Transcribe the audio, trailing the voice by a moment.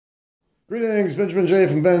Greetings, Benjamin J.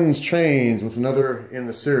 from BENZTRAINZ with another in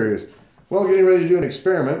the series. Well, getting ready to do an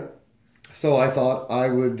experiment, so I thought I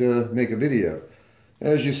would make a video.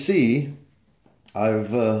 As you see,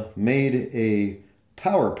 I've made a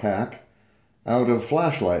power pack out of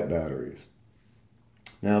flashlight batteries.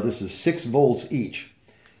 Now this is 6 volts each.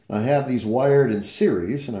 I have these wired in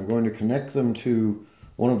series, and I'm going to connect them to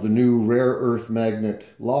one of the new rare earth magnet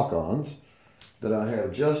lock-ons that I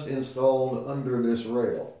have just installed under this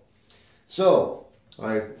rail. So,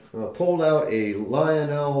 I pulled out a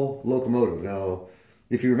Lionel locomotive. Now,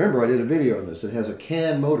 if you remember, I did a video on this. It has a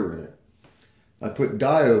CAN motor in it. I put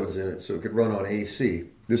diodes in it so it could run on AC.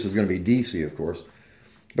 This is going to be DC, of course.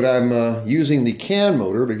 But I'm using the CAN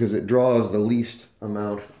motor because it draws the least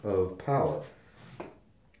amount of power.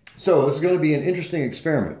 So, this is going to be an interesting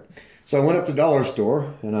experiment. So, I went up to Dollar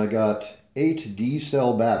Store and I got 8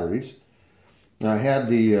 D-cell batteries. Now, I had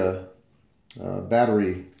the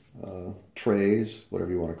battery trays, whatever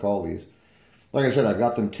you want to call these. Like I said, I've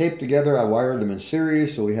got them taped together. I wired them in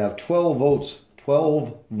series, so we have 12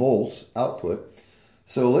 volts output.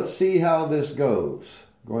 So let's see how this goes.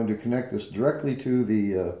 I'm going to connect this directly to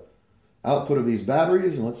the output of these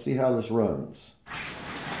batteries, and let's see how this runs.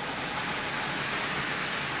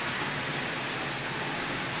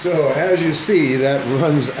 So as you see, that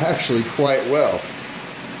runs actually quite well.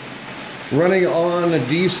 Running on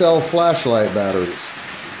D-cell flashlight batteries.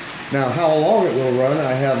 Now, how long it will run,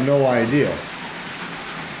 I have no idea.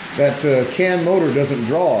 That CAN motor doesn't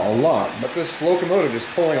draw a lot, but this locomotive is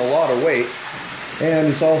pulling a lot of weight, and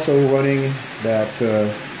it's also running that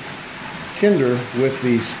tinder with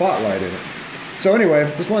the spotlight in it. So anyway,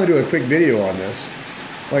 just wanted to do a quick video on this.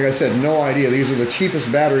 Like I said, no idea. These are the cheapest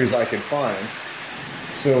batteries I could find.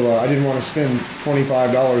 So I didn't want to spend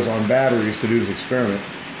 $25 on batteries to do this experiment.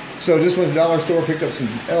 So just went to the Dollar Store, picked up some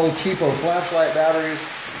El Cheapo flashlight batteries.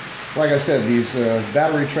 Like I said, these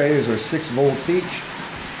battery trays are 6 volts each.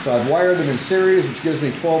 So I've wired them in series, which gives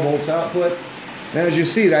me 12 volts output. And as you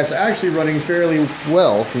see, that's actually running fairly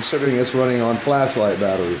well, considering it's running on flashlight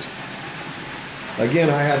batteries. Again,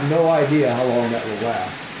 I have no idea how long that will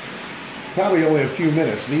last. Probably only a few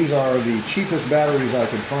minutes. These are the cheapest batteries I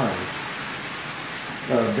could find.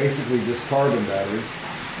 Basically just carbon batteries.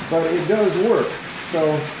 But it does work.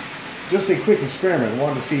 So just a quick experiment. I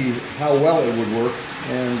wanted to see how well it would work,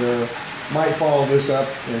 and might follow this up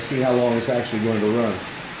and see how long it's actually going to run.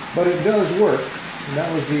 But it does work, and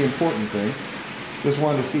that was the important thing. Just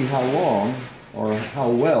wanted to see how long or how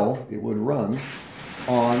well it would run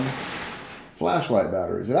on flashlight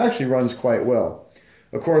batteries. It actually runs quite well.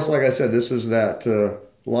 Of course, like I said, this is that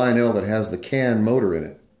Lionel that has the CAN motor in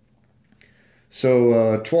it.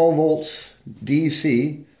 So 12 volts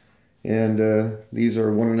DC. And these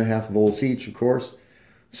are 1.5 volts each, of course.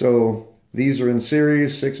 So these are in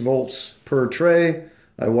series, 6 volts per tray.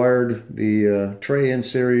 I wired the tray in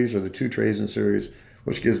series, or the 2 trays in series,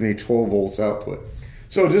 which gives me 12 volts output.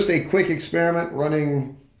 So just a quick experiment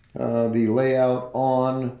running the layout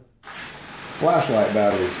on flashlight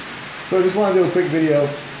batteries. So I just want to do a quick video.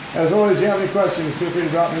 As always, if you have any questions, feel free to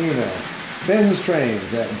drop me an email.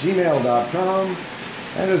 BENZTRAINZ@gmail.com.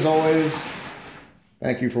 And as always,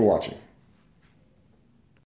 thank you for watching.